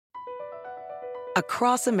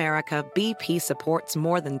Across America, BP supports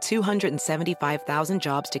more than 275,000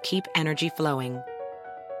 jobs to keep energy flowing.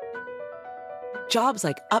 Jobs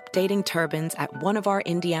like updating turbines at one of our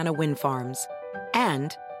Indiana wind farms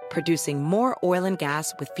and producing more oil and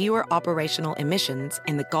gas with fewer operational emissions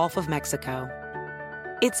in the Gulf of Mexico.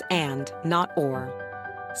 It's and, not or.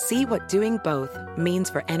 See what doing both means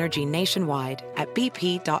for energy nationwide at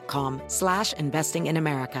bp.com/investing in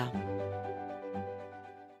America.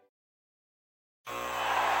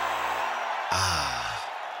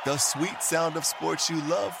 The sweet sound of sports you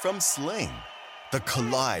love from Sling. The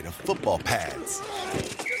collide of football pads.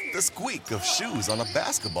 The squeak of shoes on a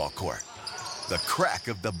basketball court. The crack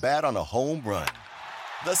of the bat on a home run.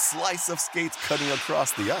 The slice of skates cutting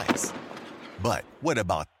across the ice. But what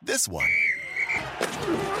about this one?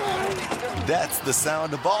 That's the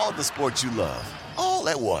sound of all the sports you love, all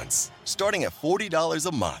at once. Starting at $40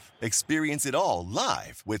 a month. Experience it all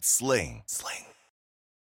live with Sling.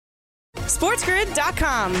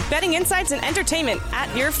 SportsGrid.com. Betting insights and entertainment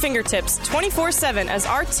at your fingertips 24/7 as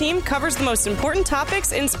our team covers the most important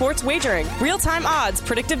topics in sports wagering. Real-time odds,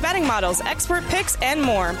 predictive betting models, expert picks, and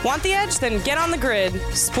more. Want the edge? Then get on the grid.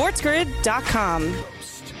 SportsGrid.com.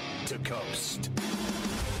 Coast to coast.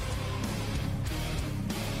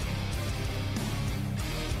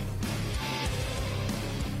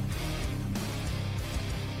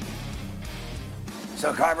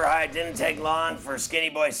 So Carver High didn't take long for Skinny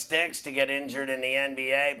Boy Sticks to get injured in the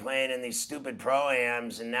NBA playing in these stupid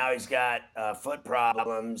pro-ams, and now he's got foot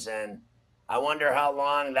problems, and I wonder how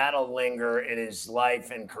long that'll linger in his life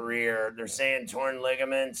and career. They're saying torn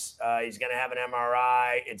ligaments. He's going to have an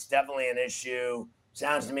MRI. It's definitely an issue.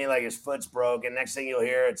 Sounds to me like his foot's broken. Next thing you'll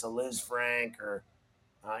hear, it's a Liz Frank, or,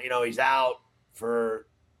 he's out for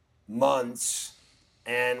months.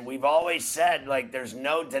 And we've always said, like, there's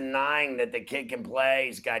no denying that the kid can play.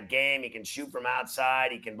 He's got game. He can shoot from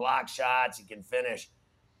outside. He can block shots. He can finish.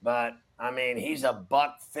 But, I mean, he's a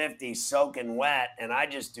 $150 soaking wet. And I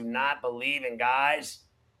just do not believe in guys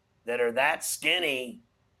that are that skinny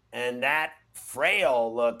and that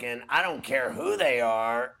frail looking. I don't care who they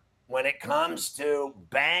are when it comes to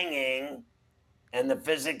banging and the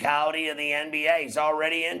physicality of the NBA. He's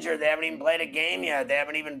already injured. They haven't even played a game yet. They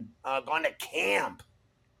haven't even gone to camp.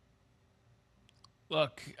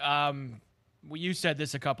 Look, you said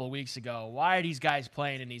this a couple of weeks ago. Why are these guys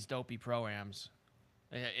playing in these dopey pro-ams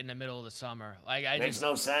in the middle of the summer? Like, Makes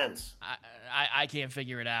no sense. I can't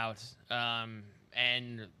figure it out.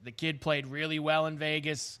 And the kid played really well in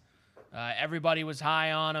Vegas. Everybody was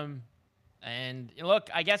high on him. And look,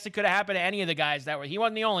 I guess it could have happened to any of the guys he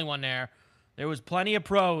wasn't the only one there. There was plenty of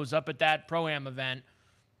pros up at that pro-am event.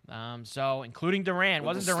 So including Durant.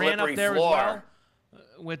 Wasn't Durant up there as well?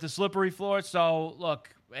 With the slippery floor. So,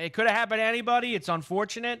 look, it could have happened to anybody. It's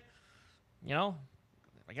unfortunate. I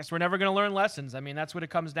guess we're never going to learn lessons. I mean, that's what it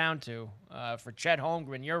comes down to. For Chet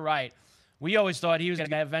Holmgren, you're right. We always thought he was going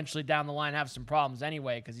to eventually down the line have some problems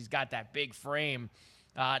anyway because he's got that big frame.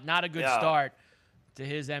 Not a good start to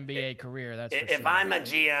his NBA career, that's for sure. If I'm a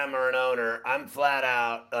GM or an owner, I'm flat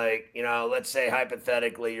out, like, let's say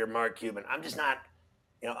hypothetically you're Mark Cuban. I'm just not,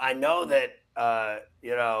 I know that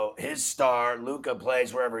his star, Luka,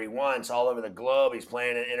 plays wherever he wants all over the globe. He's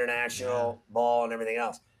playing an international ball and everything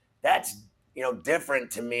else. That's,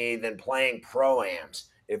 different to me than playing pro-ams.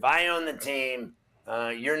 If I own the team,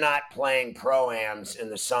 you're not playing pro-ams in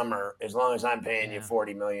the summer as long as I'm paying you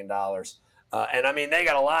 $40 million. And, I mean, they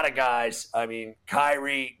got a lot of guys. I mean,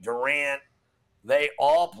 Kyrie, Durant, they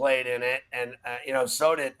all played in it. And,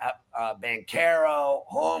 so did Banchero,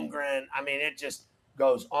 Holmgren. I mean, it just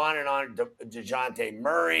goes on and on. DeJounte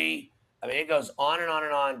Murray. I mean, it goes on and on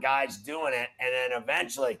and on, guys doing it. And then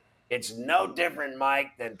eventually, it's no different,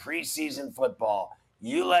 Mike, than preseason football.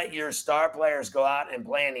 You let your star players go out and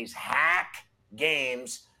play in these hack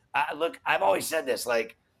games. Look, I've always said this.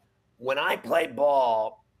 Like, when I play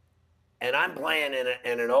ball and I'm playing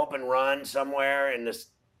in an open run somewhere in the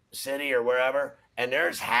city or wherever, and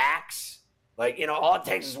there's hacks, like, all it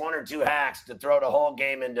takes is one or two hacks to throw the whole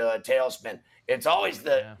game into a tailspin. It's always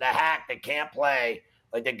the hack that can't play,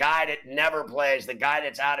 like the guy that never plays, the guy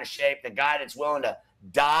that's out of shape, the guy that's willing to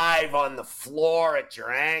dive on the floor at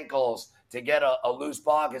your ankles to get a loose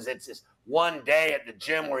ball because it's this one day at the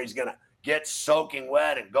gym where he's going to get soaking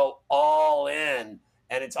wet and go all in.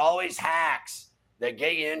 And it's always hacks that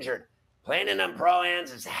get you injured. Playing in them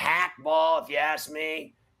pro-ams is hack ball, if you ask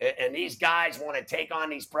me. And these guys want to take on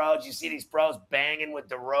these pros. You see these pros banging with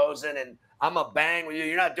DeRozan, and I'm going to bang with you.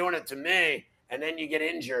 You're not doing it to me. And then you get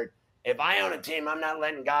injured. If I own a team, I'm not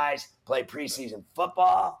letting guys play preseason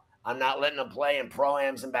football. I'm not letting them play in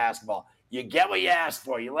pro-ams and basketball. You get what you asked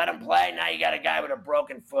for. You let him play. Now you got a guy with a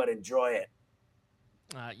broken foot. Enjoy it.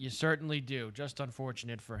 You certainly do. Just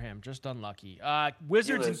unfortunate for him. Just unlucky.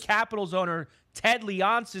 Wizards and Capitals owner Ted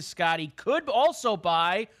Leonsis, Scotty, could also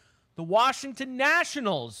buy the Washington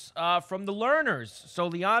Nationals from the Lerners. So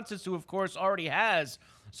Leonsis, who of course already has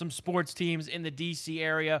some sports teams in the D.C.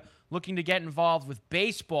 area, looking to get involved with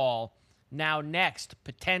baseball now next,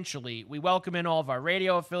 potentially. We welcome in all of our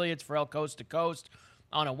radio affiliates for El Coast to Coast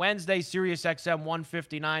on a Wednesday, Sirius XM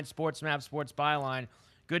 159, Sports Map, Sports Byline.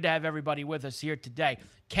 Good to have everybody with us here today.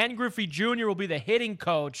 Ken Griffey Jr. will be the hitting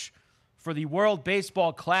coach for the World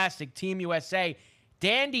Baseball Classic, Team USA.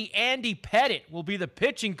 Dandy Andy Pettit will be the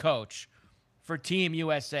pitching coach for Team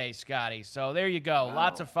USA, Scotty. So there you go. Wow.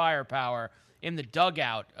 Lots of firepower in the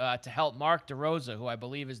dugout to help Mark DeRosa, who I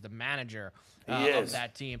believe is the manager of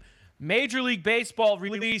that team. Major League Baseball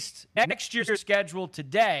released next year's schedule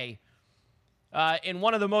today. In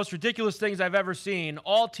one of the most ridiculous things I've ever seen,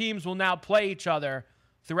 all teams will now play each other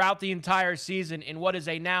throughout the entire season in what is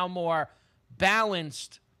a now more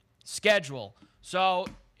balanced schedule. So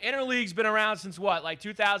Interleague's been around since what, like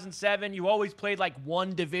 2007? You always played like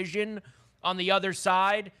one division on the other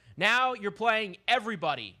side. Now you're playing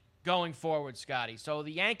everybody going forward, Scotty. So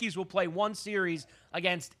the Yankees will play one series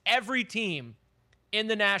against every team in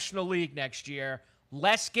the National League next year.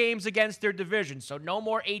 Less games against their division, so no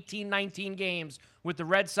more 18, 19 games with the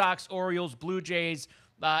Red Sox, Orioles, Blue Jays,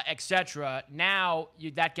 etc. Now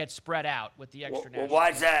that gets spread out with the extra national.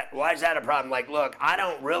 Why is that a problem? Like, look, I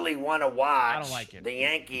don't really want to watch I don't like it. The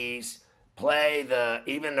Yankees play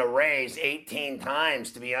even the Rays 18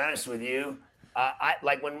 times, to be honest with you. I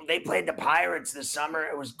like when they played the Pirates this summer,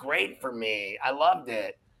 it was great for me. I loved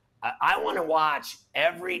it. I want to watch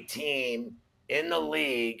every team in the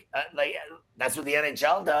league. That's what the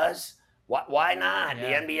NHL does. Why not?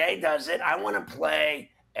 Yeah. The NBA does it. I want to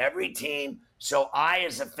play every team so I,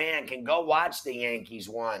 as a fan, can go watch the Yankees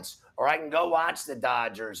once, or I can go watch the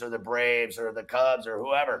Dodgers or the Braves or the Cubs or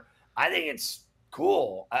whoever. I think it's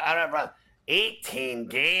cool. I don't have 18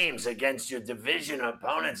 games against your division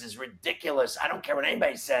opponents is ridiculous. I don't care what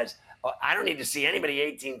anybody says. I don't need to see anybody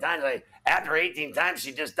 18 times. Like, after 18 times,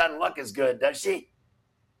 she just doesn't look as good, does she?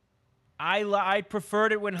 I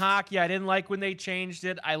preferred it when hockey. I didn't like when they changed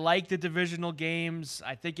it. I like the divisional games.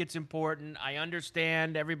 I think it's important. I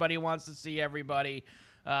understand everybody wants to see everybody.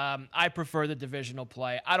 I prefer the divisional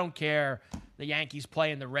play. I don't care the Yankees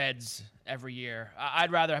playing the Reds every year.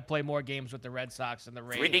 I'd rather play more games with the Red Sox and the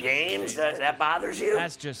Rays. 3 games? That bothers you?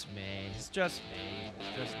 That's just me. It's just me.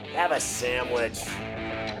 Have a sandwich.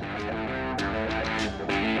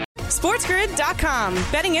 SportsGrid.com.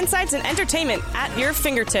 Betting insights and entertainment at your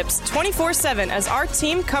fingertips 24/7 as our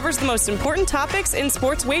team covers the most important topics in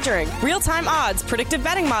sports wagering. Real-time odds, predictive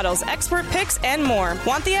betting models, expert picks, and more.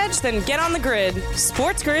 Want the edge? Then get on the grid.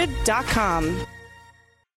 SportsGrid.com.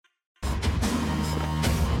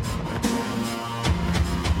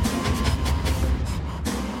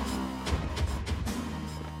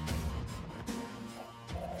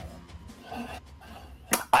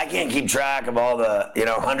 I can't keep track of all the,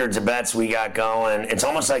 hundreds of bets we got going. It's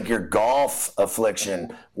almost like your golf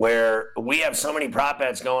affliction where we have so many prop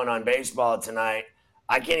bets going on baseball tonight.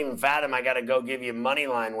 I can't even fathom I got to go give you money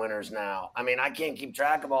line winners now. I mean, I can't keep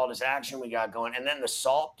track of all this action we got going. And then the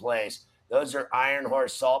salt plays. Those are Iron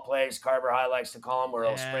Horse salt plays, Carver High likes to call them, where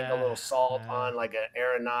he'll sprinkle a little salt on like an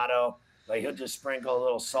arenado. Like he'll just sprinkle a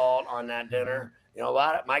little salt on that dinner. A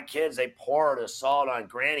lot of my kids, they pour the salt on.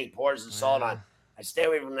 Granny pours the salt on. I stay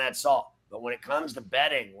away from that salt. But when it comes to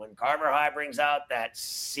betting, when Carver High brings out that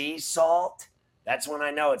sea salt, that's when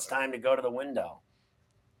I know it's time to go to the window.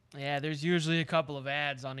 Yeah, there's usually a couple of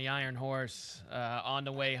ads on the Iron Horse on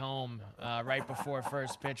the way home right before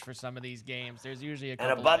first pitch for some of these games. There's usually a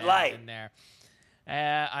couple of Bud Light in there.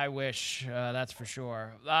 I wish, that's for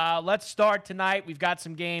sure. Let's start tonight. We've got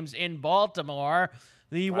some games in Baltimore.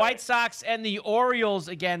 The White Sox and the Orioles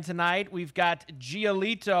again tonight. We've got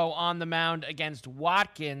Giolito on the mound against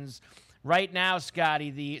Watkins. Right now,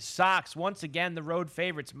 Scotty, the Sox, once again, the road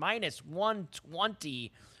favorites, minus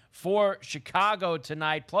 120 for Chicago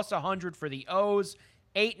tonight, plus 100 for the O's,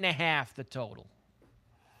 8.5 the total.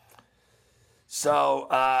 So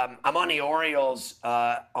I'm on the Orioles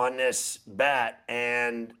on this bet,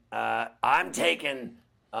 and I'm taking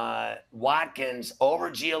Watkins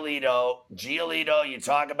over Giolito. Giolito, you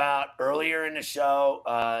talk about earlier in the show,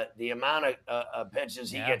 the amount of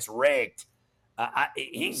pitches he gets raked.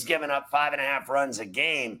 He's given up 5.5 runs a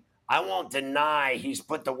game. I won't deny he's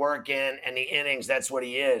put the work in and the innings. That's what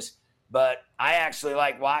he is. But I actually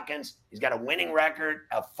like Watkins. He's got a winning record,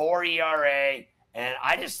 a 4 ERA, And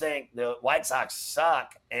I just think the White Sox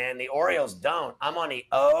suck and the Orioles don't. I'm on the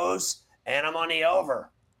O's and I'm on the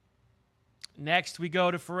over. Next, we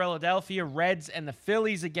go to Philadelphia Reds and the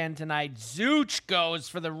Phillies again tonight. Zuch goes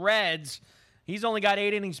for the Reds. He's only got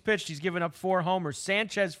 8 innings pitched. He's given up 4 homers.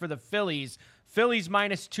 Sanchez for the Phillies. Phillies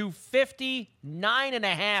minus 250,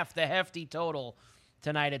 9.5 the hefty total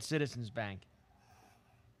tonight at Citizens Bank.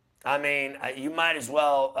 I mean, you might as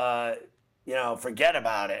well, forget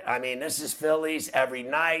about it. I mean, this is Phillies every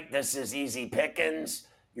night. This is easy pickings.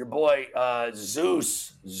 Your boy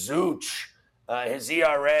Zuch, his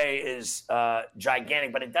ERA is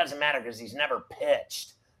gigantic, but it doesn't matter because he's never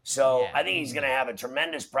pitched. So I think he's going to have a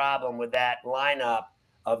tremendous problem with that lineup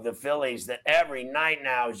of the Phillies that every night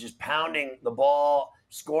now is just pounding the ball,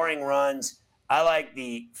 scoring runs. I like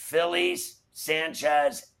the Phillies,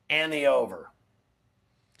 Sanchez, and the over.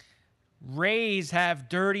 Rays have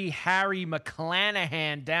Dirty Harry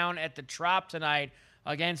McClanahan down at the Trop tonight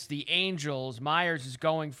against the Angels. Myers is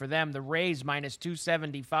going for them. The Rays minus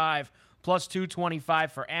 275, plus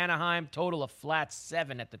 225 for Anaheim. Total of flat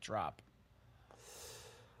 7 at the Trop.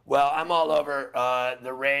 Well, I'm all over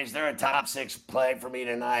the Rays. They're a top 6 play for me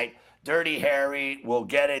tonight. Dirty Harry will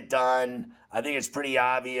get it done. I think it's pretty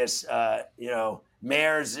obvious.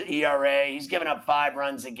 Mayer's ERA, he's given up 5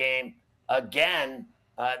 runs a game. Again,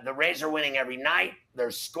 the Rays are winning every night.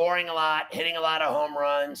 They're scoring a lot, hitting a lot of home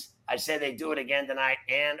runs. I say they do it again tonight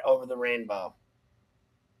and over the rainbow.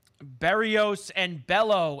 Berrios and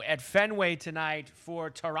Bello at Fenway tonight for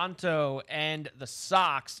Toronto and the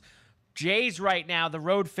Sox. Jays right now, the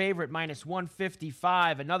road favorite, minus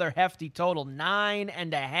 155. Another hefty total,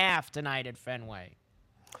 9.5 tonight at Fenway.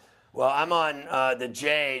 Well, I'm on the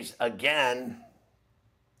Jays again.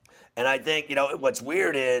 And I think, what's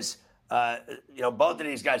weird is, both of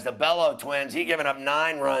these guys, the Bello twins, he given up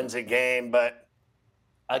 9 runs a game, but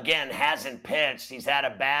again, hasn't pitched. He's had a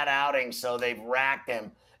bad outing, so they've racked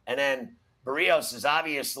him. And then Berrios is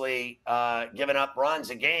obviously giving up runs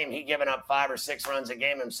a game. He's given up 5 or 6 runs a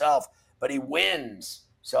game himself, but he wins.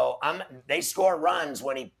 So they score runs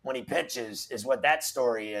when he pitches, is what that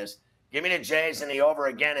story is. Give me the Jays and the over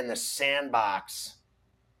again in the sandbox.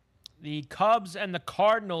 The Cubs and the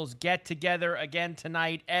Cardinals get together again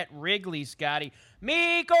tonight at Wrigley, Scotty.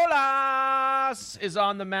 Mikolas is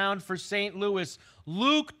on the mound for St. Louis.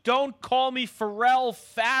 Luke, don't call me Pharrell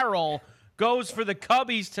Farrell, goes for the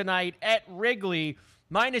Cubbies tonight at Wrigley.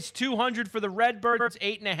 Minus 200 for the Redbirds,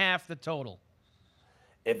 8.5 the total.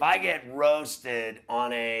 If I get roasted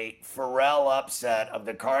on a Pharrell upset of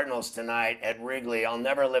the Cardinals tonight at Wrigley, I'll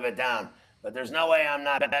never live it down. But there's no way I'm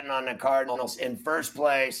not betting on the Cardinals in first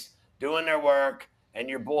place, doing their work, and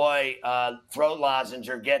your boy Throat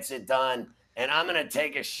Lozenger gets it done. And I'm going to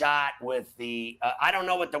take a shot with the I don't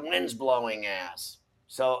know what the wind's blowing as.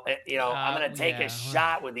 So, I'm going to take a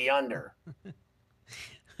shot with the under.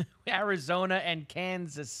 Arizona and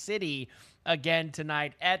Kansas City again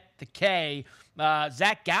tonight at the K.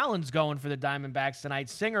 Zach Gallen's going for the Diamondbacks tonight.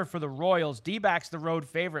 Singer for the Royals. D-backs the road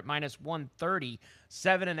favorite, minus 130,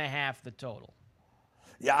 7.5 the total.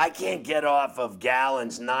 Yeah, I can't get off of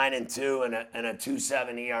Gallen's 9-2 and a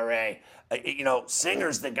 2.7 ERA.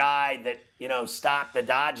 Singer's the guy that, stopped the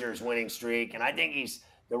Dodgers winning streak, and I think he's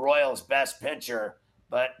the Royals' best pitcher,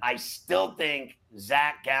 but I still think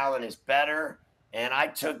Zach Gallen is better, and I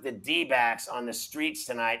took the D-backs on the streets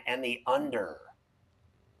tonight and the under.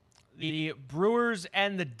 The Brewers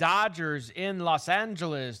and the Dodgers in Los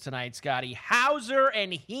Angeles tonight, Scotty. Hauser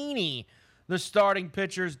and Heaney, the starting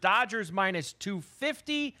pitchers. Dodgers minus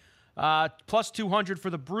 250, plus 200 for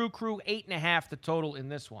the Brew Crew, 8.5 the total in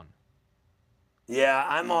this one. Yeah,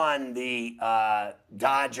 I'm on the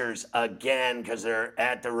Dodgers again because they're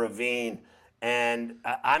at the Ravine, and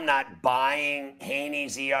I'm not buying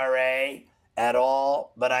Heaney's ERA at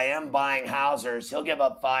all, but I am buying Hauser's. He'll give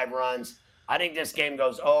up 5 runs. I think this game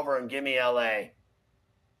goes over, and give me L.A.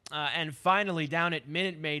 And finally, down at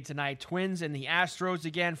Minute Maid tonight, Twins and the Astros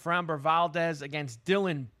again. Framber Valdez against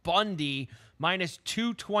Dylan Bundy. Minus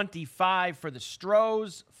 225 for the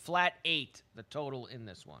Stros. Flat 8, the total in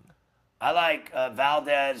this one. I like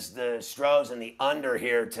Valdez, the Stros, and the under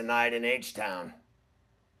here tonight in H-Town.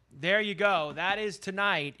 There you go. That is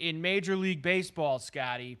tonight in Major League Baseball,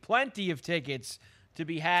 Scotty. Plenty of tickets to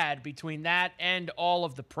be had between that and all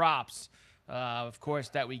of the props, of course,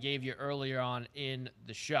 that we gave you earlier on in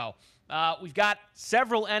the show. We've got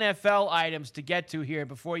several NFL items to get to here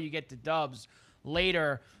before you get to Dubs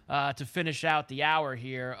later to finish out the hour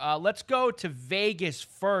here. Let's go to Vegas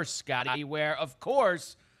first, Scotty, where, of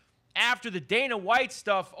course, after the Dana White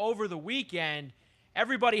stuff over the weekend,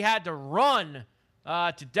 everybody had to run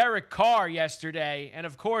to Derek Carr yesterday, and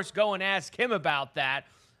of course, go and ask him about that.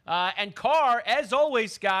 And Carr, as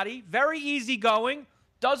always, Scotty, very easygoing,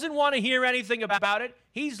 doesn't want to hear anything about it.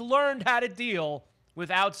 He's learned how to deal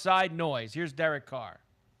with outside noise. Here's Derek Carr.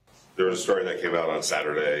 There was a story that came out on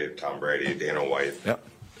Saturday, Tom Brady, Dana White. Yep.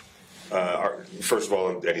 First of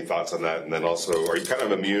all, any thoughts on that? And then also, are you kind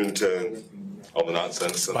of immune to all the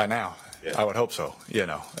nonsense? By now. Yeah. I would hope so.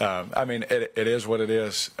 I mean, it is what it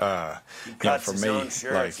is. For me,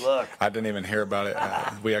 I didn't even hear about it.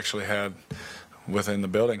 We actually had within the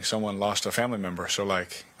building, someone lost a family member. So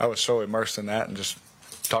I was so immersed in that and just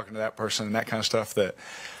talking to that person and that kind of stuff that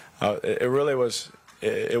it really was.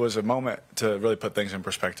 It was a moment to really put things in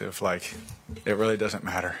perspective. It really doesn't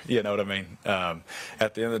matter. You know what I mean?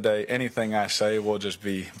 At the end of the day, anything I say will just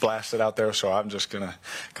be blasted out there. So I'm just going to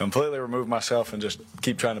completely remove myself and just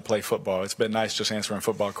keep trying to play football. It's been nice just answering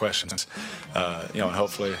football questions. And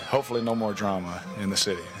hopefully no more drama in the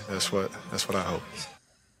city. That's what I hope.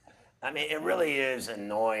 I mean, it really is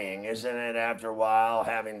annoying, isn't it, after a while,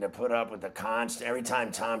 having to put up with the constant. Every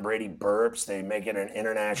time Tom Brady burps, they make it an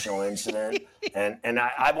international incident. And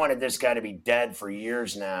I wanted this guy to be dead for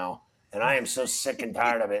years now, and I am so sick and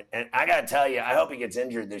tired of it. And I got to tell you, I hope he gets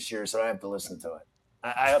injured this year so I don't have to listen to it.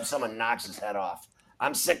 I hope someone knocks his head off.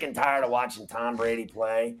 I'm sick and tired of watching Tom Brady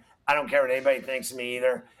play. I don't care what anybody thinks of me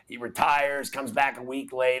either. He retires, comes back a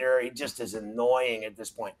week later. He just is annoying at this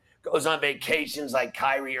point. Goes on vacations like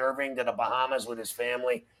Kyrie Irving to the Bahamas with his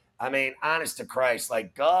family. I mean, honest to Christ,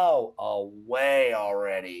 go away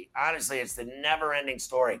already. Honestly, it's the never-ending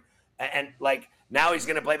story. And now he's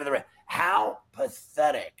going to play for the Reds. How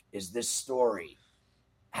pathetic is this story?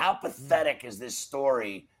 How pathetic is this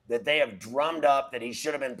story that they have drummed up that he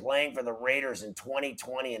should have been playing for the Raiders in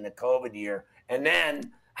 2020 in the COVID year? And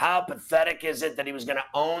then how pathetic is it that he was going to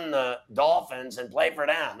own the Dolphins and play for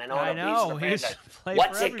them and own a piece of the franchise?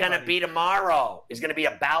 What's it going to be tomorrow? Is it going to be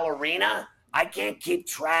a ballerina? I can't keep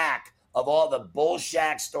track of all the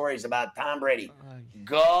bullshit stories about Tom Brady.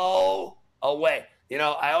 Go away.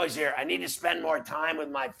 I always hear, I need to spend more time with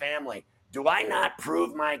my family. Do I not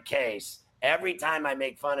prove my case every time I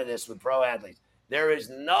make fun of this with pro athletes? There is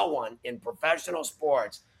no one in professional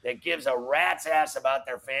sports that gives a rat's ass about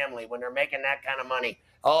their family when they're making that kind of money.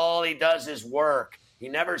 All he does is work. He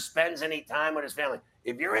never spends any time with his family.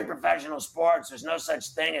 If you're in professional sports, there's no such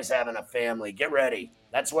thing as having a family. Get ready.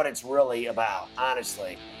 That's what it's really about,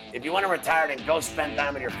 honestly. If you want to retire, then go spend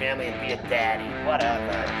time with your family and be a daddy.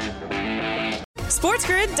 Whatever.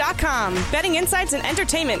 SportsGrid.com. Betting insights and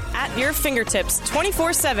entertainment at your fingertips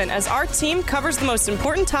 24/7 as our team covers the most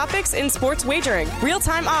important topics in sports wagering.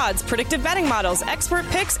 Real-time odds, predictive betting models, expert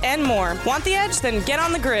picks, and more. Want the edge? Then get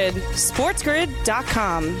on the grid.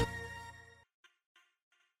 SportsGrid.com.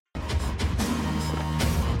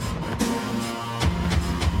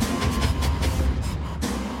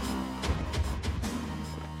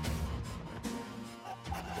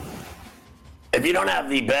 If you don't have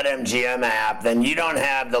the BetMGM app, then you don't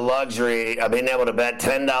have the luxury of being able to bet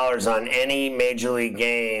 $10 on any major league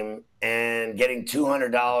game and getting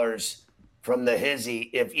 $200 from the hizzy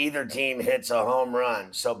if either team hits a home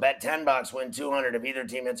run. So bet $10, win $200 if either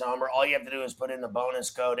team hits a home run. All you have to do is put in the bonus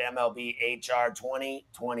code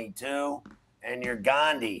MLBHR2022 and you're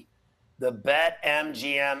Gandhi. The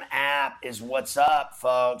BetMGM app is what's up,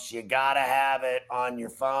 folks. You got to have it on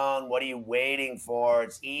your phone. What are you waiting for?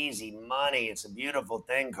 It's easy money. It's a beautiful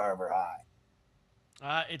thing, Carver High.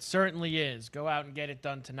 It certainly is. Go out and get it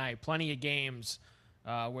done tonight. Plenty of games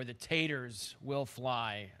where the taters will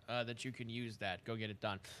fly that you can use that. Go get it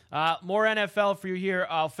done. More NFL for you here.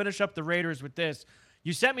 I'll finish up the Raiders with this.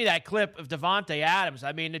 You sent me that clip of Davante Adams.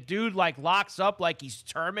 I mean, the dude locks up like he's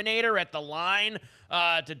Terminator at the line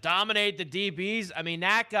to dominate the DBs. I mean,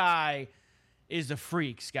 that guy is a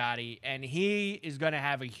freak, Scotty, and he is going to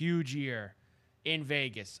have a huge year in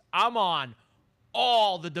Vegas. I'm on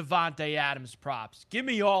all the Davante Adams props. Give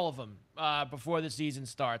me all of them before the season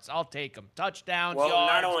starts. I'll take them. Touchdowns, yards,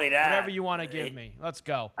 not only that, whatever you want to give me. Let's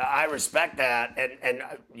go. I respect that, and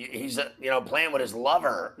he's playing with his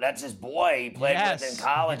lover. That's his boy. He played with in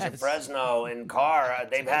college at Fresno and Carr.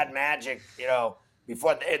 They've had magic,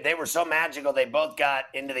 before they were so magical. They both got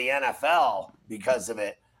into the NFL because of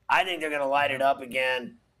it. I think they're going to light it up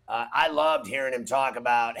again. I loved hearing him talk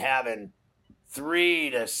about having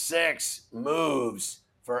 3 to 6 moves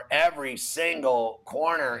for every single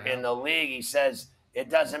corner in the league. He says, it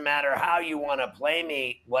doesn't matter how you want to play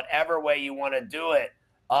me, whatever way you want to do it,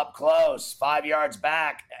 up close, 5 yards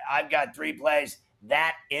back. I've got 3 plays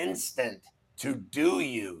that instant to do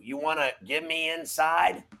you. You want to give me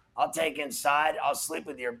inside? I'll take inside. I'll sleep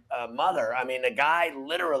with your mother. I mean, the guy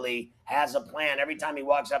literally has a plan every time he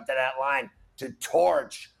walks up to that line to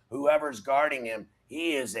torch whoever's guarding him.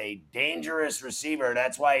 He is a dangerous receiver.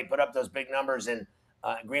 That's why he put up those big numbers in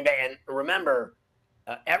Green Bay. And remember,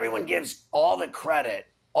 everyone gives all the credit,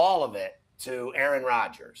 all of it, to Aaron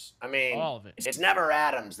Rodgers. I mean, all of it. It's never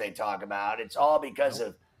Adams they talk about. It's all because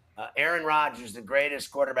of Aaron Rodgers, the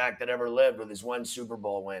greatest quarterback that ever lived with his one Super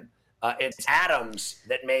Bowl win. It's Adams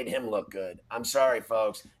that made him look good. I'm sorry,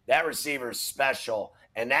 folks. That receiver's special,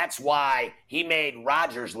 and that's why he made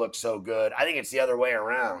Rodgers look so good. I think it's the other way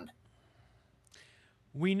around.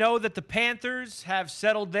 We know that the Panthers have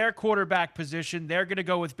settled their quarterback position. They're going to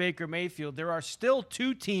go with Baker Mayfield. There are still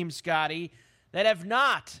 2 teams, Scotty, that have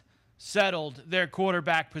not settled their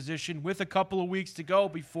quarterback position with a couple of weeks to go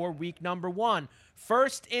before week number 1.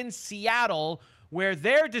 First in Seattle, where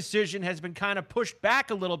their decision has been kind of pushed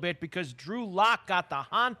back a little bit because Drew Lock got the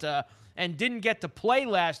Honta and didn't get to play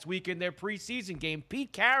last week in their preseason game.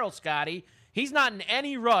 Pete Carroll, Scotty, he's not in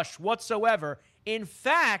any rush whatsoever. In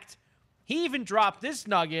fact, he even dropped this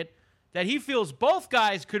nugget that he feels both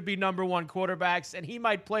guys could be number 1 quarterbacks and he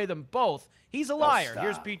might play them both. He's a liar.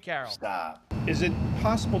 Here's Pete Carroll. Stop. Is it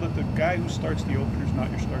possible that the guy who starts the opener is not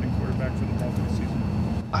your starting quarterback for the bulk of the season?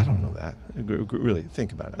 I don't know that. Really,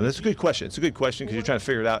 think about it. That's a good question. It's a good question because you're trying to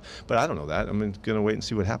figure it out, but I don't know that. I'm going to wait and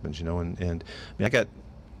see what happens, and I mean,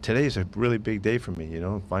 today's a really big day for me,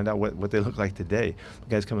 find out what they look like today. The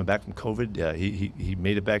guy's coming back from COVID. He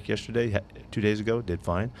made it back yesterday, 2 days ago, did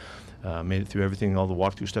fine. Made it through everything, all the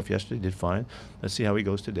walkthrough stuff yesterday, did fine. Let's see how he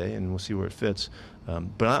goes today, and we'll see where it fits.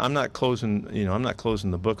 But I'm not closing, I'm not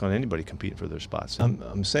closing the book on anybody competing for their spots.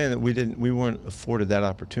 I'm saying that we weren't afforded that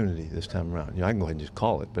opportunity this time around. I can go ahead and just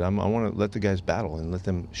call it, but I want to let the guys battle and let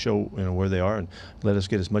them show where they are and let us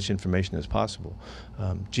get as much information as possible.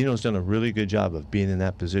 Gino's done a really good job of being in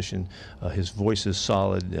that position. His voice is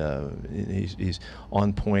solid. He's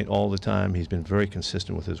on point all the time. He's been very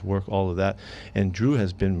consistent with his work, all of that. And Drew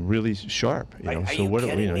has been really sharp. Are you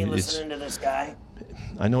kidding me listening to this guy?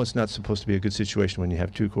 I know it's not supposed to be a good situation when you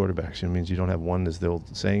have 2 quarterbacks. It means you don't have one, as the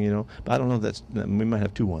old saying, But I don't know we might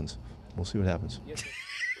have 2 ones. We'll see what happens.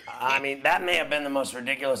 I mean, that may have been the most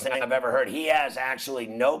ridiculous thing I've ever heard. He has actually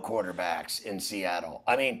no quarterbacks in Seattle.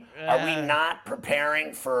 I mean, are we not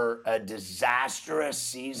preparing for a disastrous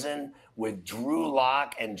season with Drew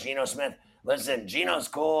Lock and Geno Smith? Listen, Geno's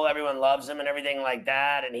cool. Everyone loves him and everything like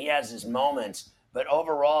that, and he has his moments. But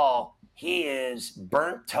overall, he is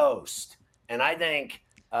burnt toast. And I think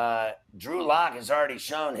Drew Lock has already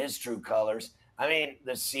shown his true colors. I mean,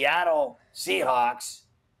 the Seattle Seahawks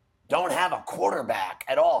don't have a quarterback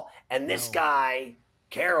at all. And this guy,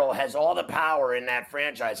 Carroll, has all the power in that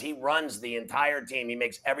franchise. He runs the entire team. He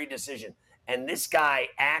makes every decision. And this guy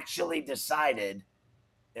actually decided,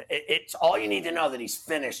 it's all you need to know that he's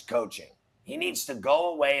finished coaching. He needs to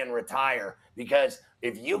go away and retire, because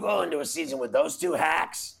if you go into a season with those 2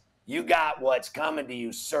 hacks, you got what's coming to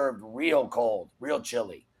you served real cold, real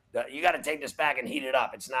chilly. You got to take this back and heat it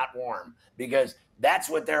up. It's not warm, because that's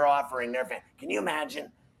what they're offering their fans. Can you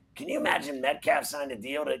imagine Metcalf signed a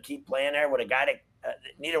deal to keep playing there with a guy that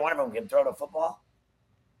neither one of them can throw the football?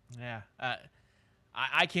 Yeah,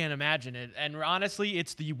 I can't imagine it. And honestly,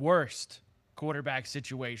 it's the worst quarterback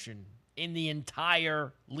situation in the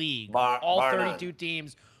entire league. All 32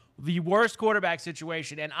 teams, the worst quarterback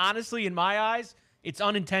situation. And honestly, in my eyes, it's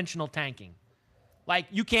unintentional tanking. Like,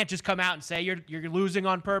 you can't just come out and say you're losing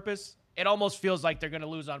on purpose. It almost feels like they're going to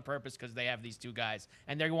lose on purpose because they have these 2 guys,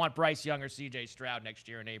 and they want Bryce Young or C.J. Stroud next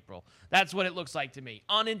year in April. That's what it looks like to me.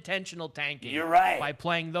 Unintentional tanking. You're right. By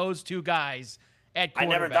playing those 2 guys at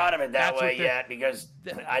quarterback. I never thought of it that way yet, because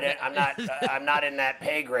I'm not in that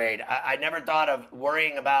pay grade. I never thought of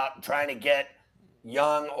worrying about trying to get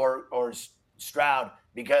Young or Stroud,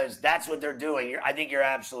 because that's what they're doing. I think you're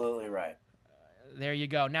absolutely right. There you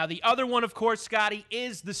go. Now, the other one, of course, Scotty,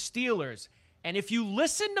 is the Steelers. And if you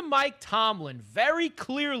listen to Mike Tomlin very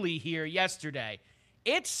clearly here yesterday,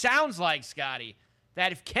 it sounds like, Scotty,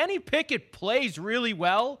 that if Kenny Pickett plays really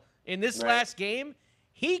well in this last game,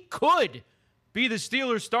 he could be the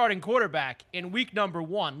Steelers' starting quarterback in week number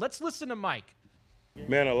 1. Let's listen to Mike.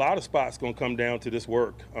 Man, a lot of spots going to come down to this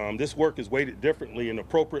work. This work is weighted differently and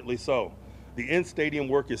appropriately so. The in-stadium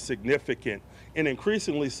work is significant, and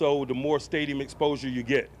increasingly so the more stadium exposure you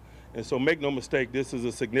get. And so make no mistake, this is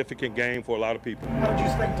a significant game for a lot of people. How did you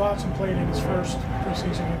think Dotson played in his first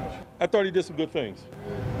preseason game? I thought he did some good things.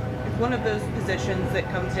 Is one of those positions that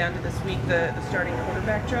comes down to this week the starting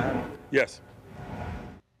quarterback job? Yes.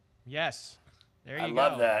 Yes. There you go. I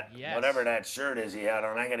love that. Yes. Whatever that shirt is he had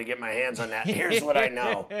on, I got to get my hands on that. Here's what I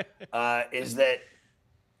know, is that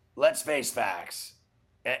let's face facts.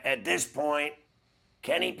 At this point,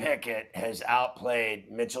 Kenny Pickett has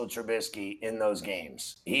outplayed Mitchell Trubisky in those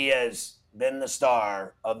games. He has been the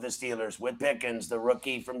star of the Steelers with Pickens, the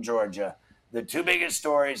rookie from Georgia. The two biggest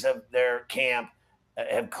stories of their camp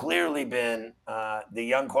have clearly been the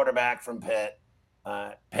young quarterback from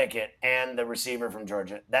Pickett, and the receiver from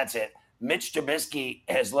Georgia. That's it. Mitch Trubisky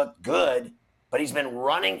has looked good, but he's been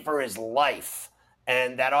running for his life.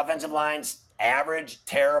 And that offensive line's average,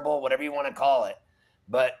 terrible, whatever you want to call it.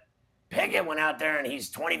 But Pickett went out there and he's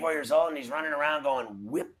 24 years old and he's running around going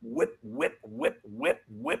whip, whip, whip, whip, whip,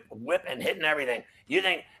 whip, whip, and hitting everything. You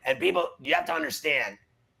have to understand,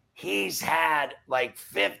 he's had like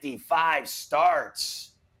 55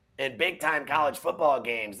 starts in big-time college football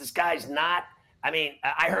games. This guy's not,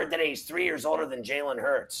 I heard today he's 3 years older than Jalen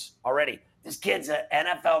Hurts already. This kid's an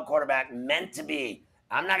NFL quarterback meant to be.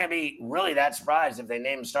 I'm not going to be really that surprised if they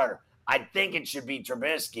name him starter. I think it should be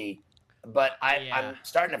Trubisky. But I'm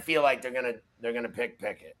starting to feel like they're gonna pick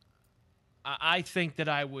Pickett. I think that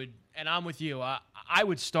I would, and I'm with you. I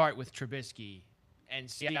would start with Trubisky and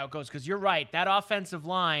see how it goes, because you're right. That offensive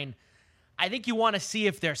line, I think you want to see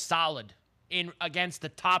if they're solid against the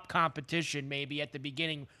top competition, maybe at the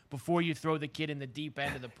beginning before you throw the kid in the deep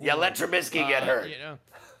end of the pool. Yeah, let Trubisky get hurt.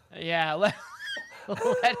 Let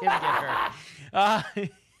him get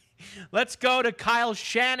hurt. Let's go to Kyle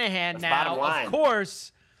Shanahan now. Of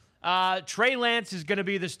course. Trey Lance is going to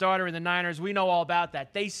be the starter in the Niners. We know all about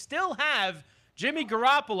that. They still have Jimmy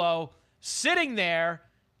Garoppolo sitting there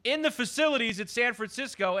in the facilities at San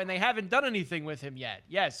Francisco, and they haven't done anything with him yet.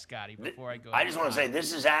 Yes, Scotty, before I go. I just want to say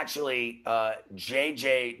this is actually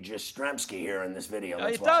J.J. Jastrzemski here in this video.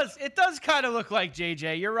 It does kind of look like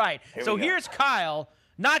J.J. You're right. Here's Kyle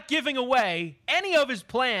not giving away any of his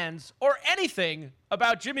plans or anything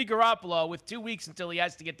about Jimmy Garoppolo with 2 weeks until he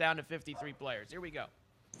has to get down to 53 players. Here we go.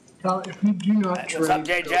 Kyle, if we do not trade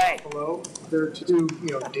Garoppolo, there are two,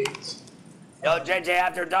 dates. Yo, JJ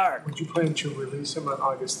after dark. Would you plan to release him on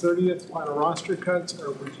August 30th, final roster cuts,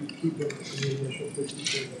 or would you keep him in the initial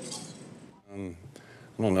 53 days? I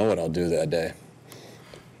don't know what I'll do that day.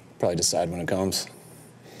 Probably decide when it comes.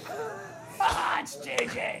 It's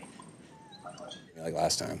JJ. Like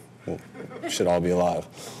last time. We should all be alive.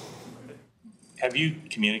 Have you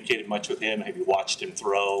communicated much with him? Have you watched him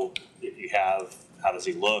throw? If you have, how does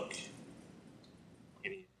he look?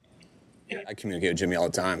 I communicate with Jimmy all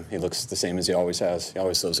the time. He looks the same as he always has. He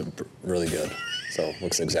always throws it really good. So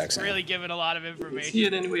looks the exact same. Really giving a lot of information. Is he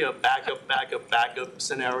in any way a backup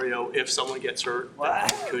scenario if someone gets hurt?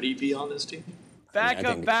 Could he be on this team?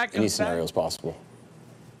 Backup. Any scenario is possible.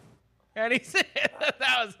 And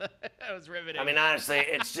that was riveting. Honestly,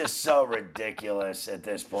 it's just so ridiculous at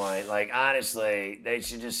this point. Like, honestly, they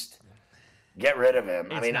should just get rid of him.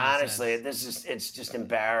 Honestly, it's just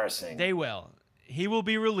embarrassing. They will. He will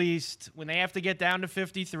be released when they have to get down to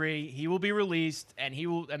 53. He will be released, and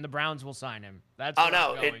the Browns will sign him. That's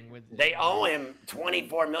they owe him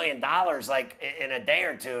 $24 million like in a day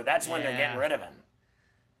or two. That's when they're getting rid of him.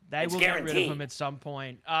 They will get rid of him at some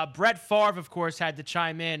point. Brett Favre, of course, had to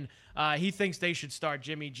chime in. He thinks they should start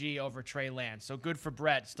Jimmy G over Trey Lance. So good for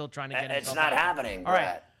Brett. Still trying to get himself. It's not happening,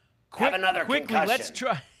 Brett. All right. Have another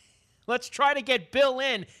concussion. Let's try to get Bill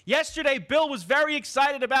in. Yesterday, Bill was very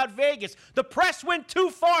excited about Vegas. The press went too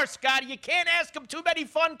far, Scotty. You can't ask him too many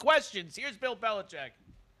fun questions. Here's Bill Belichick.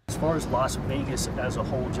 As far as Las Vegas as a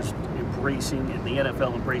whole, just embracing the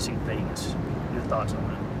NFL, embracing Vegas, your thoughts on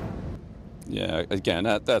that? Yeah, again,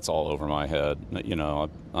 that's all over my head.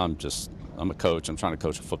 I'm a coach. I'm trying to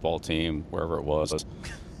coach a football team, wherever it was.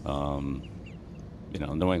 New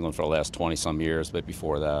England for the last 20-some years, but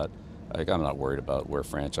before that, I'm not worried about where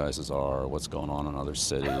franchises are, or what's going on in other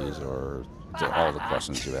cities, or all the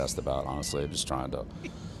questions you asked about. Honestly, I'm just trying to,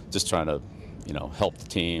 help the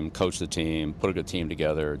team, coach the team, put a good team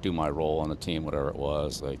together, do my role on the team, whatever it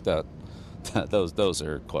was. Like that those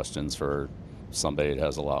are questions for somebody that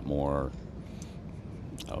has a lot more.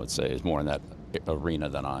 I would say is more in that arena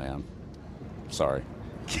than I am. Sorry.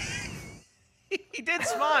 He did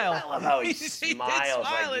smile. I love how he smiles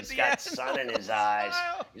like he's got sun in his eyes.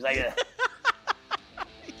 He's like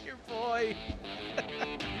your boy.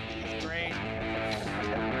 He's great.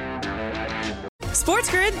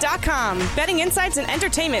 SportsGrid.com. Betting insights and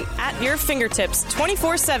entertainment at your fingertips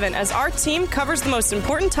 24/7 as our team covers the most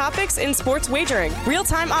important topics in sports wagering.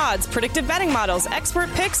 Real-time odds, predictive betting models, expert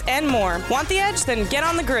picks, and more. Want the edge? Then get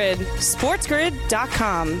on the grid.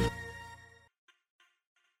 SportsGrid.com.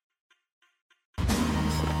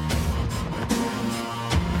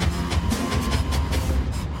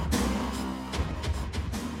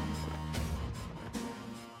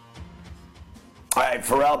 All right,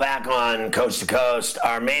 Pharrell back on Coast to Coast.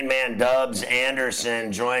 Our main man, Dubs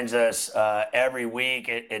Anderson, joins us every week,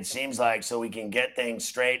 it seems like, so we can get things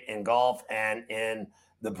straight in golf and in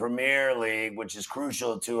the Premier League, which is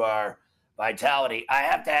crucial to our vitality. I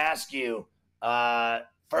have to ask you,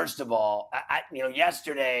 first of all,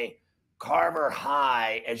 yesterday, Carver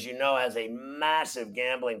High, as you know, has a massive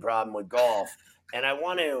gambling problem with golf. And I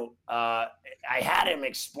want to, I had him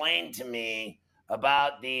explain to me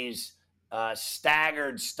about these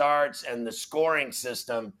staggered starts and the scoring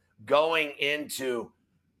system going into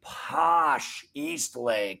posh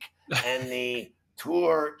Eastlake and the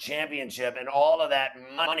Tour Championship and all of that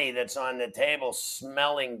money that's on the table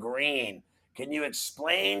smelling green. Can you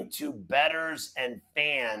explain to bettors and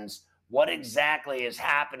fans what exactly is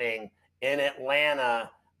happening in Atlanta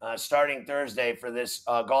starting Thursday for this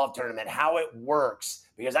golf tournament, how it works?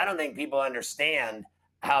 Because I don't think people understand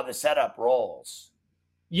how the setup rolls.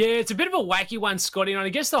 Yeah, it's a bit of a wacky one, Scotty, and I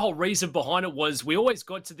guess the whole reason behind it was we always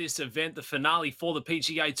got to this event, the finale for the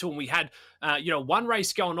PGA Tour, and we had, one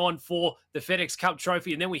race going on for the FedEx Cup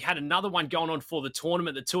Trophy, and then we had another one going on for the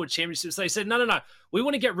tournament, the Tour Championships. They said, no, we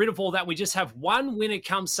want to get rid of all that. We just have one winner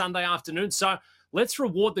come Sunday afternoon, so let's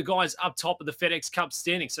reward the guys up top of the FedEx Cup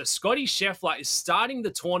standing. So Scotty Scheffler is starting the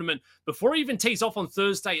tournament before he even tees off on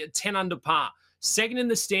Thursday at 10 under par. Second in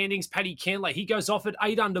the standings, Paddy Cantlay, he goes off at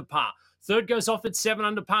 8 under par. Third goes off at 7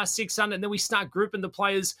 under par, 6 under, and then we start grouping the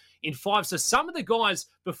players in 5. So some of the guys,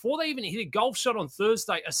 before they even hit a golf shot on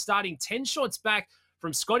Thursday, are starting 10 shots back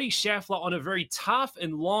from Scotty Scheffler on a very tough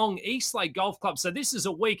and long Eastlake Golf Club. So this is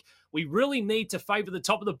a week we really need to favor the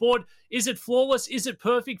top of the board. Is it flawless? Is it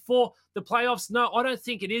perfect for the playoffs? No, I don't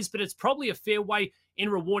think it is, but it's probably a fair way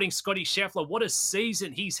in rewarding Scotty Scheffler. What a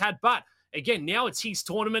season he's had. But again, now it's his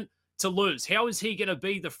tournament to lose. How is he going to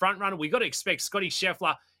be the front runner? We got to expect Scotty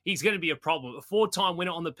Scheffler. He's going to be a problem. A 4-time winner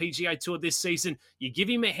on the PGA Tour this season. You give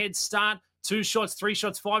him a head start, 2 shots, 3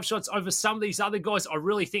 shots, 5 shots over some of these other guys. I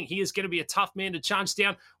really think he is going to be a tough man to chance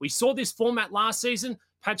down. We saw this format last season.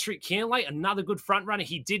 Patrick Cantlay, another good front runner.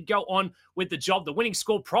 He did go on with the job. The winning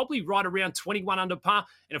score probably right around 21 under par.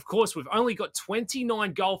 And of course, we've only got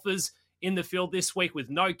 29 golfers in the field this week with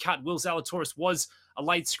no cut. Will Zalatoris was a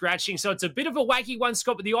late scratching. So it's a bit of a wacky one,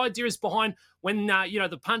 Scott, but the idea is behind when,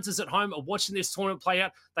 the punters at home are watching this tournament play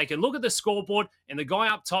out, they can look at the scoreboard and the guy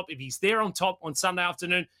up top, if he's there on top on Sunday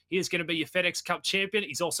afternoon, he is going to be your FedEx Cup champion.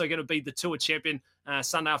 He's also going to be the Tour champion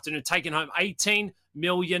Sunday afternoon, taking home $18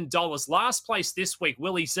 million. Last place this week,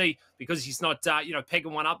 Willie Z, because he's not,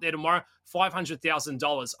 pegging one up there tomorrow,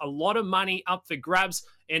 $500,000. A lot of money up for grabs.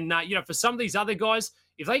 And, for some of these other guys,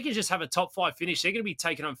 if they can just have a top 5 finish, they're going to be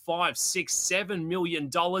taking home $5, $6, $7 million.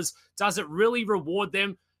 Does it really reward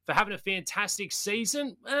them for having a fantastic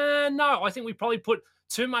season? No, I think we probably put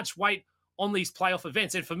too much weight on these playoff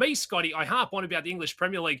events. And for me, Scotty, I harp on about the English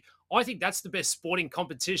Premier League. I think that's the best sporting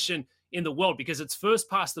competition in the world because it's first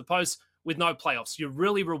past the post with no playoffs. You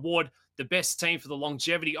really reward the best team for the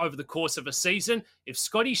longevity over the course of a season. If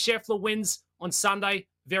Scotty Scheffler wins on Sunday,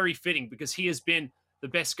 very fitting because he has been the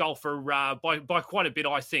best golfer by quite a bit,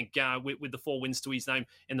 I think, with the 4 wins to his name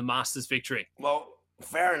and the Masters victory. Well,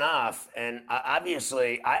 fair enough. And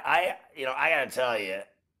obviously, I got to tell you,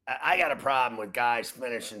 I got a problem with guys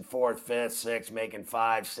finishing 4th, 5th, 6th, making $5,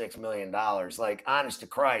 $6 million. Like, honest to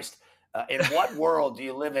Christ, in what world do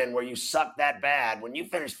you live in where you suck that bad? When you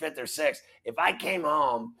finish 5th or 6th, if I came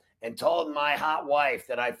home and told my hot wife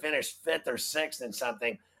that I finished 5th or 6th in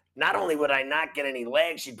something, not only would I not get any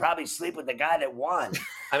legs, she'd probably sleep with the guy that won.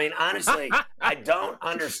 I mean, honestly, I don't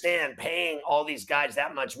understand paying all these guys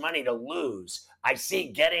that much money to lose. I see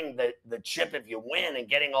getting the chip if you win and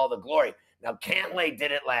getting all the glory. Now, Cantlay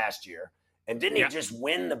did it last year. And didn't he just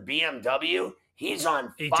win the BMW? He's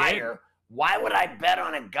on fire. Why would I bet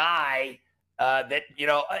on a guy that,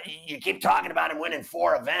 you keep talking about him winning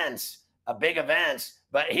 4 events, big events,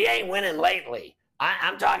 but he ain't winning lately.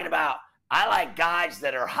 I'm talking about, I like guys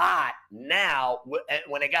that are hot now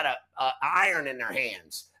when they got a iron in their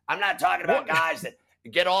hands. I'm not talking about guys that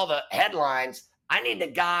get all the headlines. I need the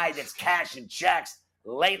guy that's cashing checks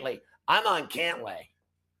lately. I'm on Cantlay.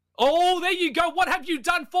 Oh, there you go. What have you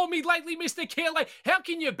done for me lately, Mr. Cantlay? How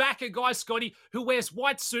can you back a guy, Scotty, who wears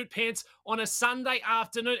white suit pants on a Sunday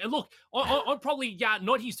afternoon? And look, I'm probably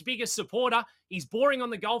not his biggest supporter. He's boring on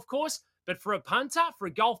the golf course. But for a punter, for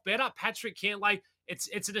a golf bettor, Patrick Cantlay,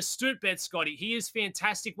 it's an astute bet, Scotty. He is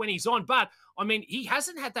fantastic when he's on. But, I mean, he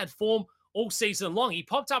hasn't had that form all season long. He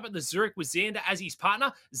popped up at the Zurich with Xander as his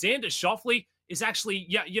partner. Xander Schauffele is actually,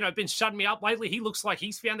 been shutting me up lately. He looks like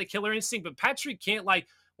he's found the killer instinct. But Patrick Cantlay,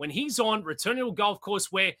 when he's on, returning to a golf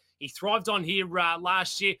course where he thrived on here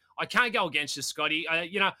last year, I can't go against you, Scotty. I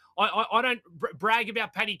don't brag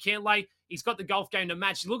about Paddy Cantlay. He's got the golf game to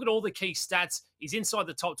match. Look at all the key stats. He's inside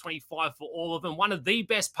the top 25 for all of them. One of the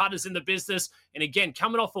best putters in the business. And again,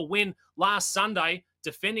 coming off a win last Sunday,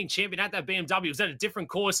 defending champion at that BMW. It was at a different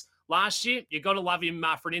course last year. You got to love him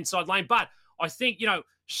for an inside lane. But I think,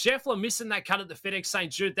 Scheffler missing that cut at the FedEx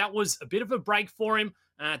St. Jude, that was a bit of a break for him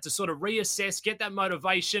to sort of reassess, get that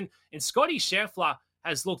motivation. And Scotty Scheffler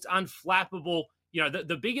has looked unflappable.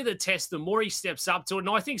 The bigger the test, the more he steps up to it. And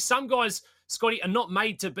I think some guys, Scotty, are not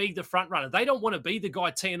made to be the front runner. They don't want to be the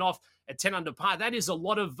guy teeing off at 10 under par. That is a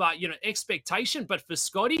lot of, expectation. But for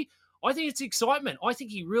Scotty, I think it's excitement. I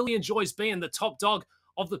think he really enjoys being the top dog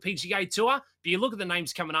of the PGA Tour. But you look at the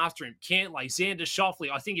names coming after him, Cantlay, Xander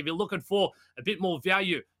Schauffele. I think if you're looking for a bit more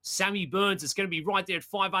value, Sammy Burns is going to be right there at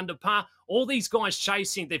 5 under par. All these guys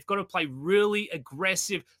chasing, they've got to play really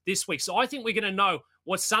aggressive this week. So I think we're going to know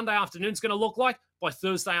what Sunday afternoon's going to look like by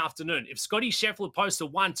Thursday afternoon. If Scotty Scheffler posts a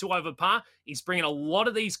 1-2 over par, he's bringing a lot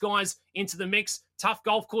of these guys into the mix. Tough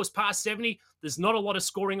golf course, past 70. There's not a lot of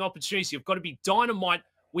scoring opportunities. You've got to be dynamite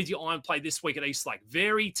with your iron play this week at East Lake.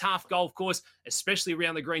 Very tough golf course, especially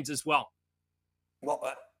around the greens as well. Well,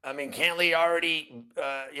 Cantlay already,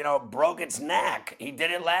 broke its neck. He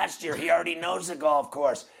did it last year. He already knows the golf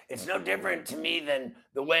course. It's no different to me than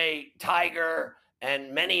the way Tiger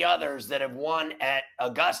and many others that have won at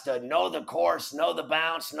Augusta know the course, know the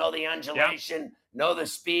bounce, know the undulation, know the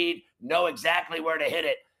speed, know exactly where to hit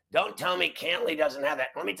it. Don't tell me Cantlay doesn't have that.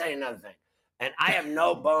 Let me tell you another thing. And I have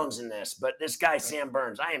no bones in this, but this guy, Sam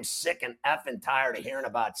Burns, I am sick and effing tired of hearing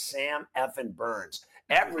about Sam effing Burns.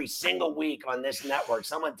 Every single week on this network,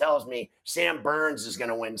 someone tells me Sam Burns is going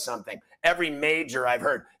to win something. Every major I've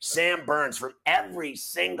heard, Sam Burns, from every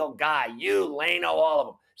single guy, you, Lano, all of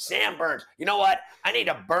them. Sam Burns. You know what? I need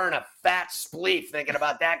to burn a fat spleef thinking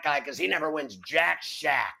about that guy because he never wins jack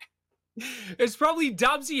shack. It's probably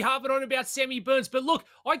Dubsy harping on about Sammy Burns, but look,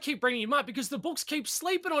 I keep bringing him up because the books keep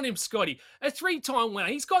sleeping on him, Scotty. A 3-time winner.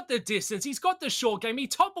 He's got the distance. He's got the short game. He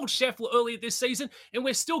toppled Scheffler earlier this season, and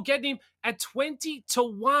we're still getting him at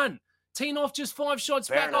 20-1. Teeing off just 5 shots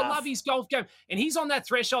Fair back. enough. I love his golf game. And he's on that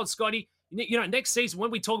threshold, Scotty. Next season,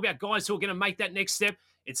 when we talk about guys who are going to make that next step,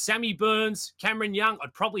 it's Sammy Burns, Cameron Young.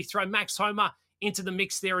 I'd probably throw Max Homa into the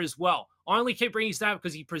mix there as well. I only keep bringing his name up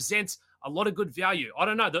because he presents a lot of good value. I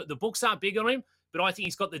don't know. The books aren't big on him, but I think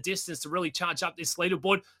he's got the distance to really charge up this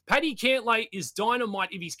leaderboard. Paddy Cantlay is dynamite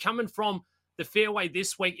if he's coming from the fairway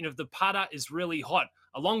this week and if the putter is really hot.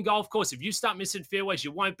 A long golf course, if you start missing fairways,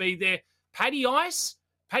 you won't be there. Paddy Ice,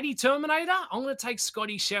 Paddy Terminator, I'm going to take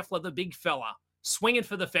Scotty Scheffler, the big fella, swinging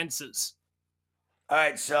for the fences. All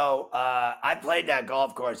right, so I played that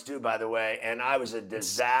golf course too, by the way, and I was a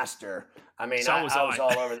disaster. I mean, I was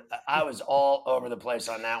all over. I was all over the place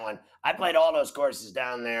on that one. I played all those courses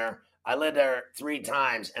down there. I lived there 3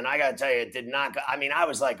 times, and I got to tell you, it did not go. I mean, I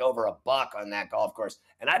was like over $1 on that golf course,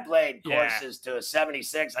 and I played courses to a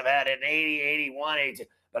 76. I've had an 80, 81, 82,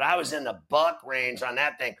 but I was in the buck range on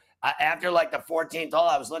that thing. After like the 14th hole,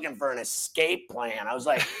 I was looking for an escape plan. I was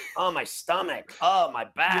like, oh, my stomach. Oh, my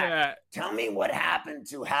back. Yeah. Tell me what happened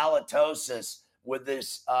to halitosis with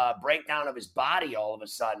this breakdown of his body all of a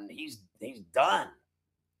sudden. He's done.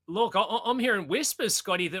 Look, I'm hearing whispers,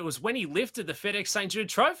 Scotty, that it was when he lifted the FedEx St. Jude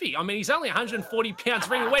trophy. I mean, he's only 140 pounds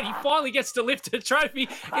ring weight. He finally gets to lift a trophy,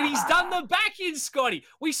 and he's done the back end, Scotty.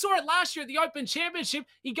 We saw it last year at the Open Championship.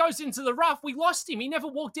 He goes into the rough. We lost him. He never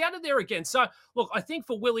walked out of there again. So, look, I think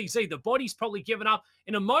for Willie Z, the body's probably given up.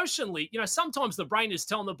 And emotionally, sometimes the brain is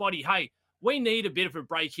telling the body, hey, we need a bit of a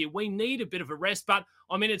break here. We need a bit of a rest. But,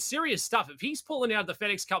 I mean, it's serious stuff. If he's pulling out of the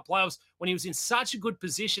FedEx Cup playoffs when he was in such a good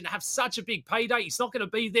position to have such a big payday, he's not going to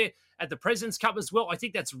be there at the President's Cup as well. I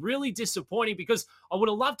think that's really disappointing because I would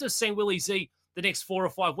have loved to have seen Willie Z the next 4 or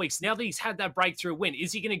 5 weeks. Now that he's had that breakthrough win,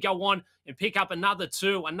 is he going to go on and pick up another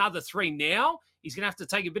 2, another 3 now? He's going to have to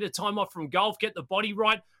take a bit of time off from golf, get the body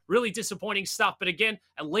right. Really disappointing stuff. But again,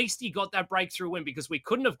 at least he got that breakthrough win because we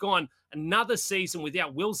couldn't have gone another season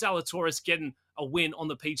without Will Zalatoris getting a win on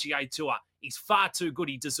the PGA Tour. He's far too good.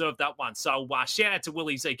 He deserved that one. So shout out to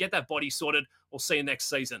Willie Z. Get that body sorted. We'll see you next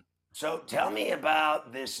season. So tell me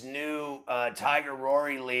about this new Tiger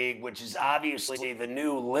Rory League, which is obviously the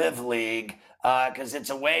new Live League, because it's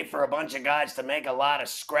a way for a bunch of guys to make a lot of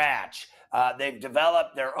scratch. They've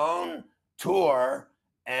developed their own tour,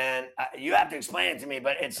 and you have to explain it to me,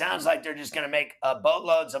 but it sounds like they're just going to make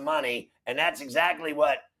boatloads of money, and that's exactly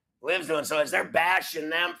what Liv's doing. So as they're bashing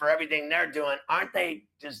them for everything they're doing, aren't they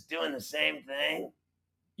just doing the same thing?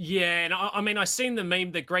 Yeah, and I mean, I seen the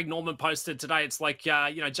meme that Greg Norman posted today. It's like,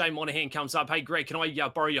 Jay Monahan comes up, hey, Greg, can I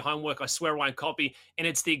borrow your homework? I swear I won't copy. And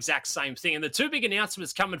it's the exact same thing. And the two big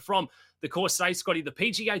announcements coming from the course today, Scotty, the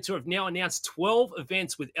PGA Tour have now announced 12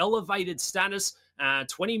 events with elevated status,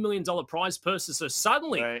 $20 million prize purses. So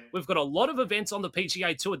suddenly we've got a lot of events on the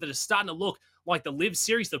PGA Tour that are starting to look like the Live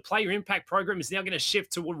Series. The Player Impact Program is now going to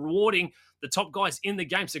shift to rewarding the top guys in the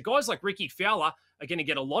game. So guys like Ricky Fowler are going to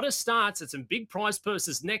get a lot of starts at some big prize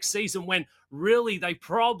purses next season when really they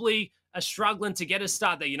probably are struggling to get a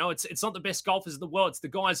start there. It's not the best golfers in the world. It's the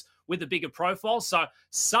guys with the bigger profile. So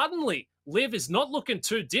suddenly Liv is not looking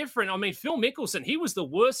too different. I mean, Phil Mickelson, he was the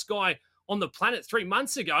worst guy on the planet 3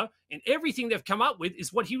 months ago, and everything they've come up with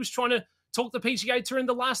is what he was trying to talk the PGA Tour in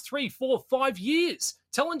the last 3, 4, 5 years.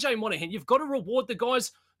 Telling Jay Monahan, you've got to reward the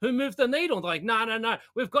guys who move the needle. They're like, no.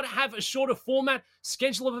 We've got to have a shorter format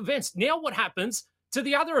schedule of events. Now what happens to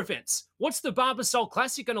the other events? What's the Barbasol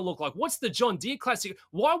Classic going to look like? What's the John Deere Classic?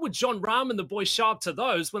 Why would John Rahm and the boys show up to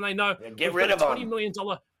those when they know get rid of a $20 million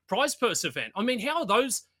prize purse event? I mean, how are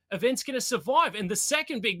those events going to survive? And the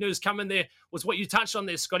second big news coming there was what you touched on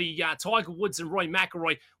there, Scotty. Tiger Woods and Roy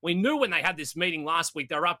McIlroy. We knew when they had this meeting last week,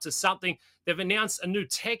 they're up to something. They've announced a new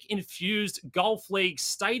tech-infused golf league,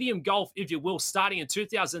 stadium golf, if you will, starting in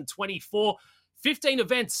 2024. 15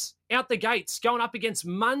 events out the gates going up against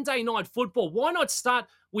Monday Night Football. Why not start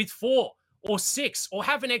with 4 or 6 or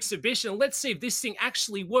have an exhibition? Let's see if this thing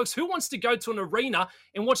actually works. Who wants to go to an arena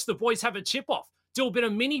and watch the boys have a chip off? Do a bit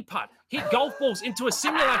of mini putt, hit golf balls into a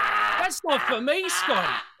simulator. That's not for me,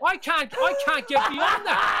 Scotty. I can't get beyond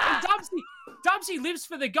that. And Dubsy lives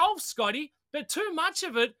for the golf, Scotty, but too much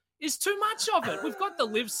of it is too much of it. We've got the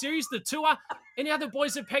Live Series, the Tour, and the other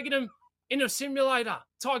boys are pegging him in a simulator.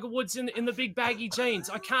 Tiger Woods in the big baggy jeans.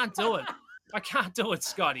 I can't do it. I can't do it,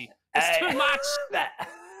 Scotty. It's too much.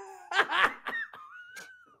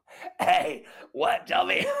 Hey, what? Tell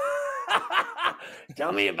me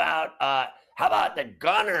about how about the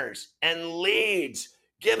Gunners and Leeds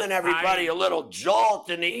giving everybody a little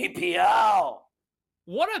jolt in the EPL?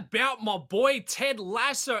 What about my boy Ted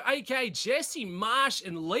Lasso, a.k.a. Jesse Marsh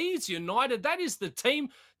and Leeds United? That is the team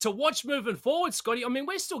to watch moving forward, Scotty. I mean,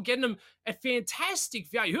 we're still getting them at fantastic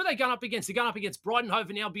value. Who are they going up against? They're going up against Brighton Hove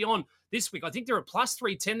and Albion this week. I think they're a plus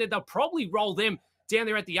 310 there. They'll probably roll them down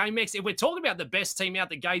there at the Amex. If we're talking about the best team out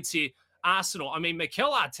the gates here, Arsenal. I mean,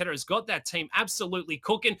 Mikel Arteta has got that team absolutely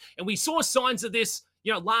cooking, and we saw signs of this,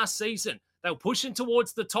 last season. They were pushing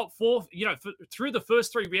towards the top 4, through the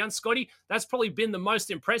first 3 rounds, Scotty. That's probably been the most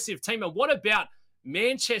impressive team. And what about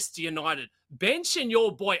Manchester United? Benching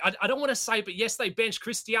your boy. I don't want to say, but yes, they benched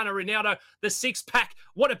Cristiano Ronaldo, the 6-pack.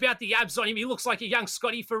 What about the abs on him? He looks like a young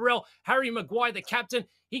Scotty Farrell. Harry Maguire, the captain,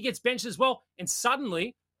 he gets benched as well. And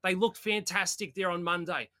suddenly, they looked fantastic there on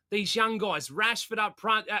Monday. These young guys, Rashford up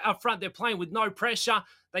front, they're playing with no pressure.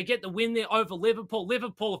 They get the win there over Liverpool.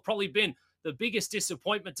 Liverpool have probably been the biggest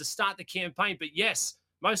disappointment to start the campaign. But yes,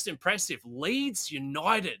 most impressive, Leeds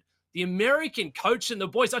United, the American coach and the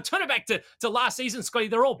boys. I turn it back to last season, Scotty.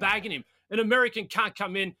 They're all bagging him. An American can't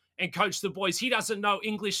come in and coach the boys. He doesn't know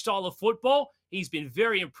English style of football. He's been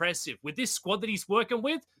very impressive. With this squad that he's working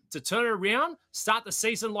with, to turn it around, start the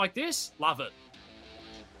season like this, love it.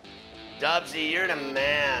 Dubsy, you're the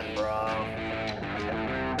man, bro.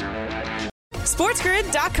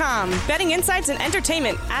 SportsGrid.com. Betting insights and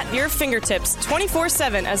entertainment at your fingertips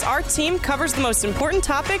 24/7 as our team covers the most important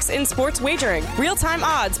topics in sports wagering. Real-time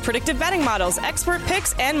odds, predictive betting models, expert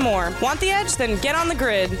picks, and more. Want the edge? Then get on the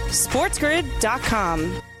grid.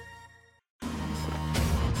 SportsGrid.com.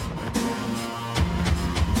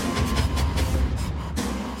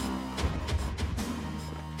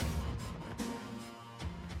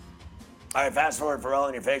 All right, fast forward Pharrell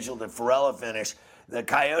in your facial to Pharrell finish. The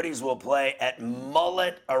Coyotes will play at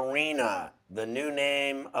Mullet Arena, the new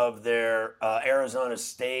name of their Arizona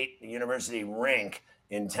State University rink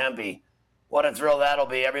in Tempe. What a thrill that'll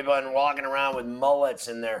be. Everyone walking around with mullets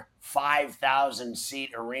in their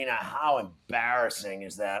 5,000-seat arena. How embarrassing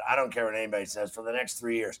is that? I don't care what anybody says. For the next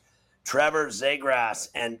 3 years, Trevor Zegras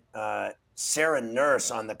and Sarah Nurse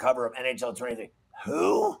on the cover of NHL 23.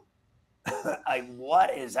 Who? Like,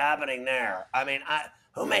 what is happening there? I mean,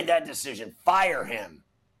 who made that decision? Fire him,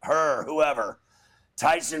 her, whoever.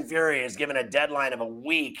 Tyson Fury is given a deadline of a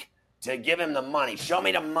week to give him the money. Show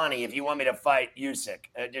me the money if you want me to fight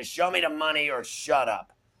Usyk. Just show me the money or shut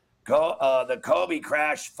up. The Kobe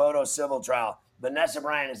crash photo civil trial. Vanessa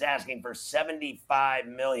Bryant is asking for $75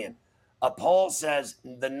 million. A poll says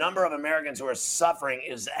the number of Americans who are suffering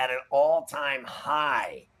is at an all-time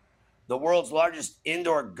high. The world's largest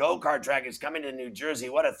indoor go-kart track is coming to New Jersey.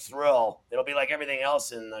 What a thrill. It'll be like everything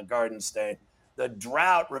else in the Garden State. The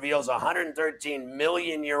drought reveals 113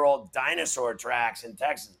 million-year-old dinosaur tracks in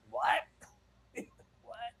Texas. What?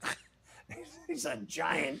 What? These are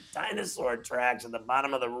giant dinosaur tracks at the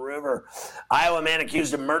bottom of the river. Iowa man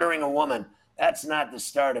accused of murdering a woman. That's not the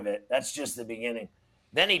start of it. That's just the beginning.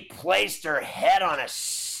 Then he placed her head on a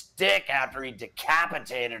stick after he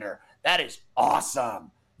decapitated her. That is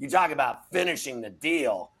awesome. You talk about finishing the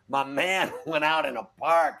deal. My man went out in a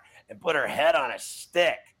park and put her head on a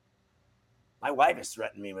stick. My wife has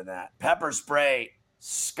threatened me with that. Pepper spray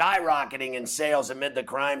skyrocketing in sales amid the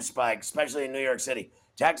crime spike, especially in New York City.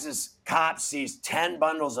 Texas cops seized 10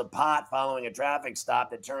 bundles of pot following a traffic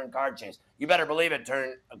stop that turned car chase. You better believe it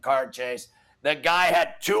turned a car chase. The guy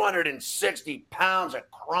had 260 pounds of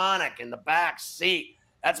chronic in the back seat.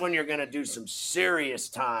 That's when you're going to do some serious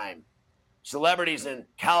time. Celebrities in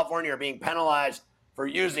California are being penalized for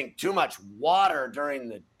using too much water during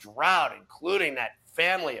the drought, including that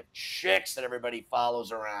family of chicks that everybody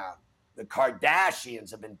follows around. The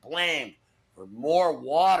Kardashians have been blamed for more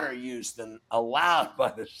water use than allowed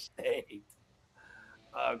by the state.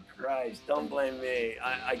 Oh, Christ, don't blame me.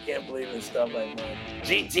 I can't believe this stuff like that.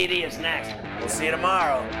 GTD is next. We'll see you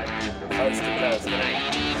tomorrow. Coast to coast. Good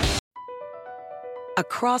night.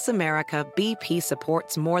 Across America, BP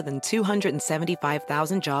supports more than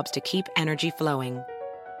 275,000 jobs to keep energy flowing.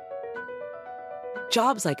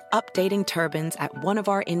 Jobs like updating turbines at one of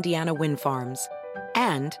our Indiana wind farms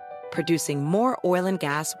and producing more oil and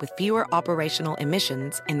gas with fewer operational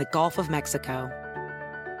emissions in the Gulf of Mexico.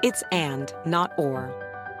 It's and, not or.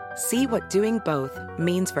 See what doing both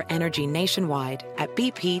means for energy nationwide at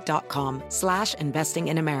bp.com/investing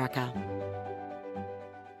in America.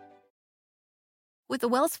 With the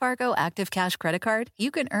Wells Fargo Active Cash Credit Card,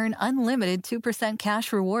 you can earn unlimited 2%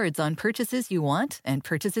 cash rewards on purchases you want and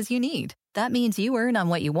purchases you need. That means you earn on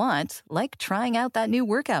what you want, like trying out that new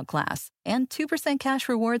workout class, and 2% cash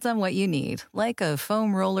rewards on what you need, like a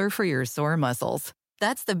foam roller for your sore muscles.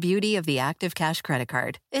 That's the beauty of the Active Cash Credit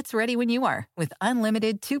Card. It's ready when you are, with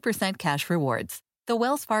unlimited 2% cash rewards. The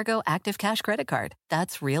Wells Fargo Active Cash Credit Card.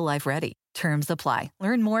 That's real life ready. Terms apply.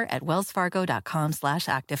 Learn more at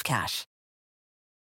wellsfargo.com/activecash.